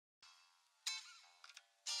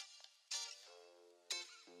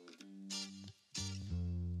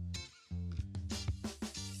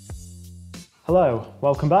Hello,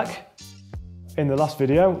 welcome back. In the last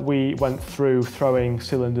video, we went through throwing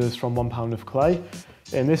cylinders from 1 pound of clay.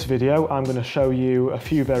 In this video, I'm going to show you a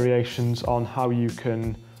few variations on how you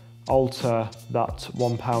can alter that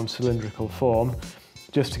 1 pound cylindrical form,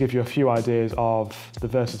 just to give you a few ideas of the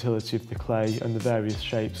versatility of the clay and the various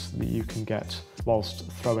shapes that you can get whilst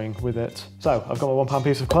throwing with it. So I've got my 1 pound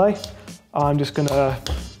piece of clay. I'm just going to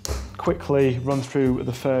quickly run through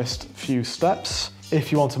the first few steps. If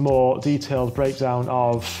you want a more detailed breakdown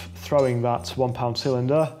of throwing that 1 pound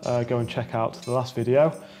cylinder, go and check out the last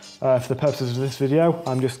video. For the purposes of this video,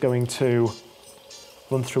 I'm just going to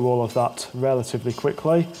run through all of that relatively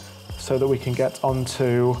quickly so that we can get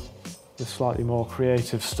onto the slightly more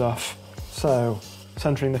creative stuff. So,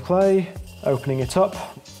 centering the clay, opening it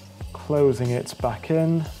up, closing it back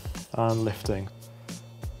in and lifting.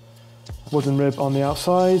 Wooden rib on the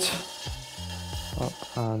outside,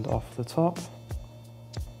 up and off the top.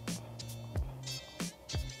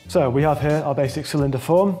 So we have here our basic cylinder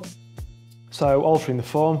form. So altering the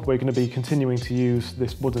form, we're going to be continuing to use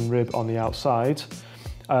this wooden rib on the outside,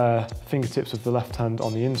 fingertips of the left hand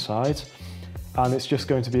on the inside, and it's just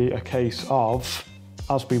going to be a case of,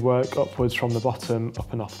 as we work upwards from the bottom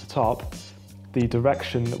up and off the top, the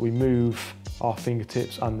direction that we move our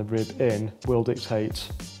fingertips and the rib in will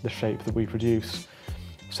dictate the shape that we produce.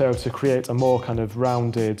 So to create a more kind of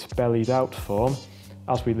rounded, bellied out form,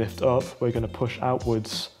 as we lift up, we're going to push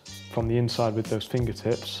outwards from the inside with those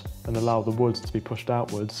fingertips and allow the wood to be pushed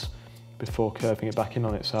outwards before curving it back in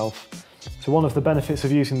on itself. So one of the benefits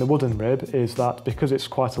of using the wooden rib is that because it's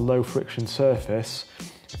quite a low friction surface,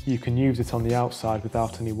 you can use it on the outside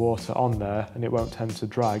without any water on there and it won't tend to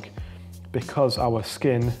drag. Because our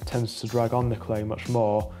skin tends to drag on the clay much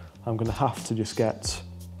more, I'm going to have to just get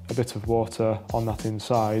a bit of water on that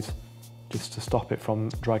inside just to stop it from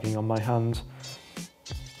dragging on my hand.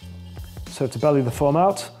 So to belly the form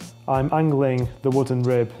out, I'm angling the wooden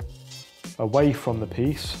rib away from the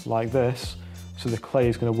piece like this, so the clay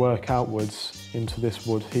is going to work outwards into this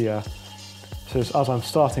wood here. So as I'm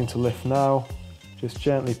starting to lift now, just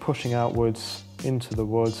gently pushing outwards into the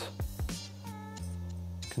wood,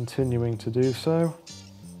 continuing to do so,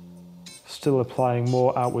 still applying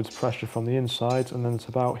more outwards pressure from the inside, and then it's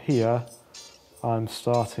about here I'm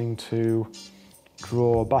starting to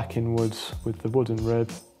draw back inwards with the wooden rib,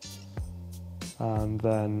 and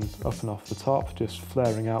then up and off the top, just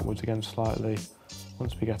flaring outwards again slightly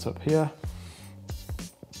once we get up here,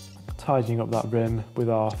 tidying up that rim with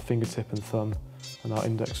our fingertip and thumb and our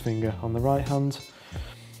index finger on the right hand.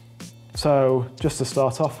 So just to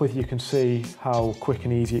start off with, you can see how quick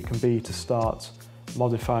and easy it can be to start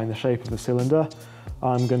modifying the shape of the cylinder.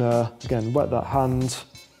 I'm gonna, again, wet that hand,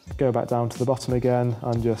 go back down to the bottom again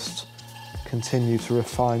and just continue to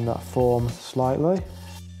refine that form slightly.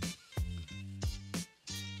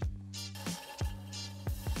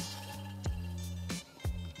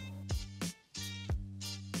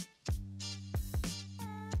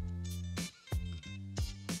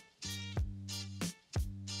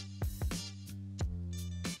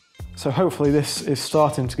 So hopefully this is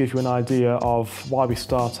starting to give you an idea of why we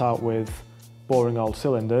start out with boring old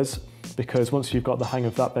cylinders, because once you've got the hang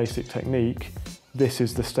of that basic technique, this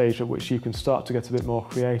is the stage at which you can start to get a bit more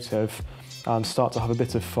creative and start to have a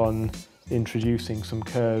bit of fun introducing some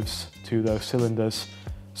curves to those cylinders.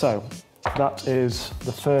 So that is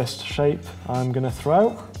the first shape I'm going to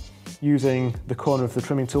throw, using the corner of the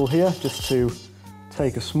trimming tool here just to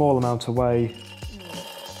take a small amount away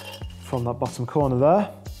from that bottom corner there.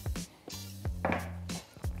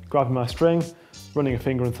 Grabbing my string, running a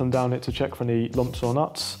finger and thumb down it to check for any lumps or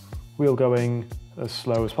knots, wheel going as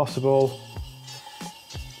slow as possible,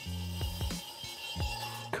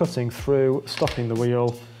 cutting through, stopping the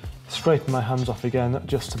wheel, scraping my hands off again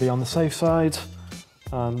just to be on the safe side,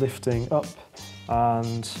 and lifting up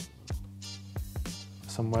and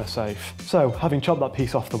somewhere safe. So having chopped that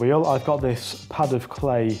piece off the wheel, I've got this pad of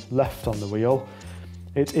clay left on the wheel.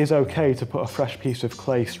 It is okay to put a fresh piece of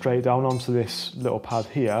clay straight down onto this little pad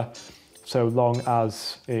here, so long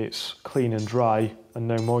as it's clean and dry and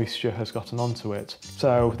no moisture has gotten onto it.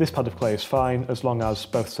 So this pad of clay is fine as long as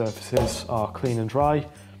both surfaces are clean and dry.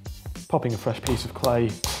 Popping a fresh piece of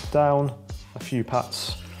clay down, a few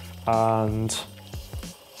pats, and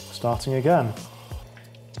starting again.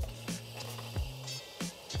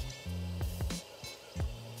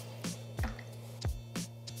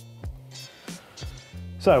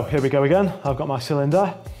 So here we go again, I've got my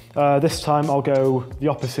cylinder. This time I'll go the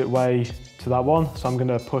opposite way to that one, so I'm going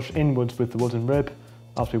to push inwards with the wooden rib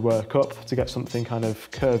as we work up to get something kind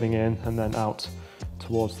of curving in and then out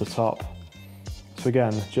towards the top. So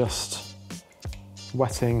again, just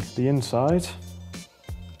wetting the inside,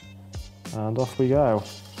 and off we go.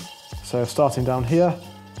 So starting down here,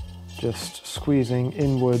 just squeezing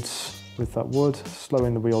inwards with that wood,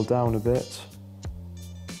 slowing the wheel down a bit,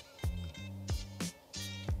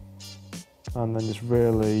 and then just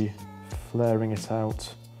really flaring it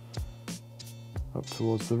out up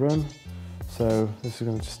towards the rim. So this is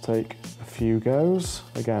going to just take a few goes.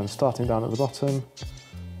 Again, starting down at the bottom,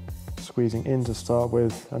 squeezing in to start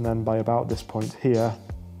with, and then by about this point here,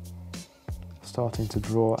 starting to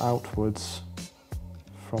draw outwards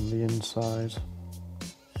from the inside.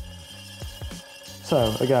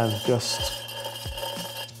 So again, just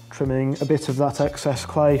trimming a bit of that excess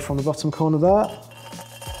clay from the bottom corner there,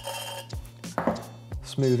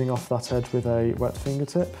 smoothing off that edge with a wet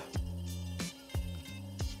fingertip.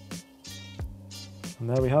 And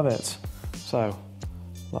there we have it. So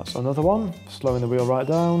that's another one, slowing the wheel right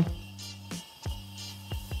down,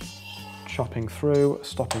 chopping through,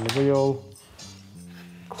 stopping the wheel,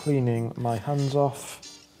 cleaning my hands off,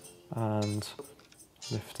 and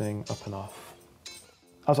lifting up and off.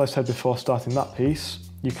 As I said before starting that piece,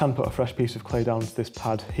 you can put a fresh piece of clay down to this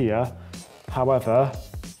pad here. However,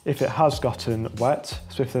 if it has gotten wet,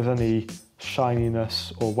 so if there's any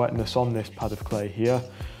shininess or wetness on this pad of clay here,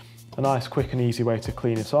 a nice quick and easy way to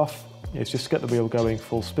clean it off is just get the wheel going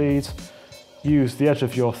full speed, use the edge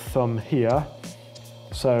of your thumb here,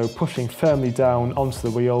 so pushing firmly down onto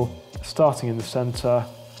the wheel, starting in the centre,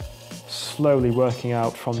 slowly working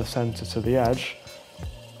out from the centre to the edge.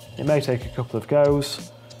 It may take a couple of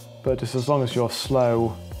goes, but just as long as you're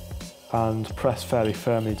slow and press fairly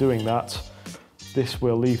firmly doing that, this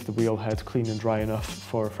will leave the wheel head clean and dry enough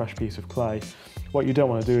for a fresh piece of clay. What you don't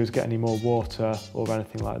want to do is get any more water or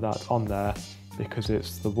anything like that on there, because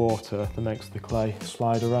it's the water that makes the clay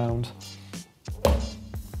slide around.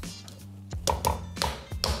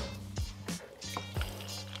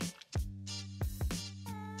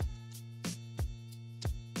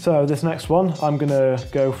 So this next one, I'm going to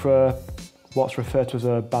go for what's referred to as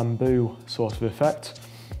a bamboo sort of effect.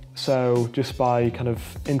 So just by kind of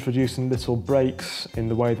introducing little breaks in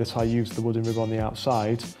the way that I use the wooden rib on the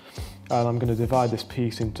outside, and I'm going to divide this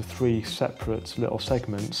piece into 3 separate little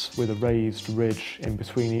segments with a raised ridge in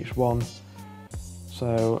between each one.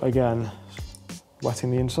 So again,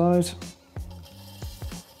 wetting the inside.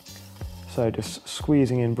 So just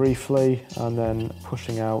squeezing in briefly and then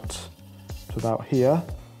pushing out to about here.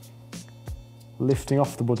 Lifting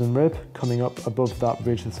off the wooden rib, coming up above that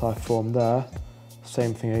ridge that I formed there.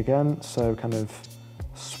 Same thing again, so kind of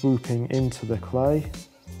swooping into the clay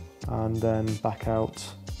and then back out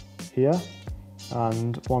here.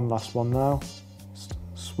 And one last one now,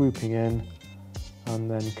 swooping in and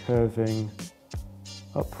then curving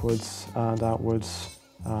upwards and outwards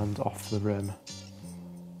and off the rim.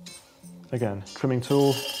 Again, trimming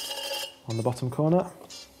tool on the bottom corner.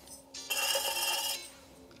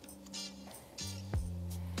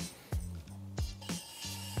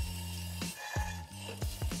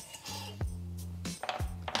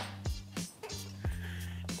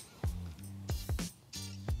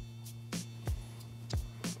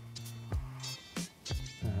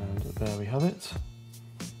 There we have it.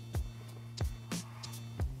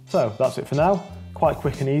 So that's it for now. Quite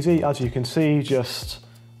quick and easy. As you can see, just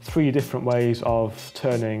 3 different ways of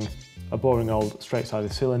turning a boring old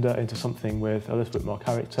straight-sided cylinder into something with a little bit more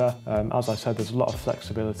character. As I said, there's a lot of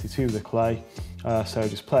flexibility to the clay, so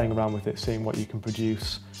just playing around with it, seeing what you can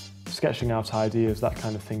produce, sketching out ideas, that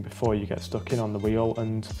kind of thing before you get stuck in on the wheel,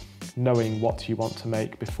 and knowing what you want to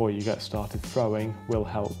make before you get started throwing will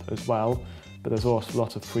help as well. But there's also a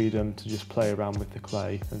lot of freedom to just play around with the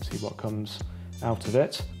clay and see what comes out of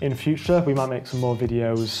it. In future, we might make some more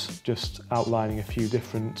videos just outlining a few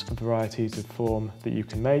different varieties of form that you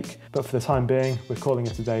can make. But for the time being, we're calling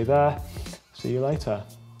it a day there. See you later.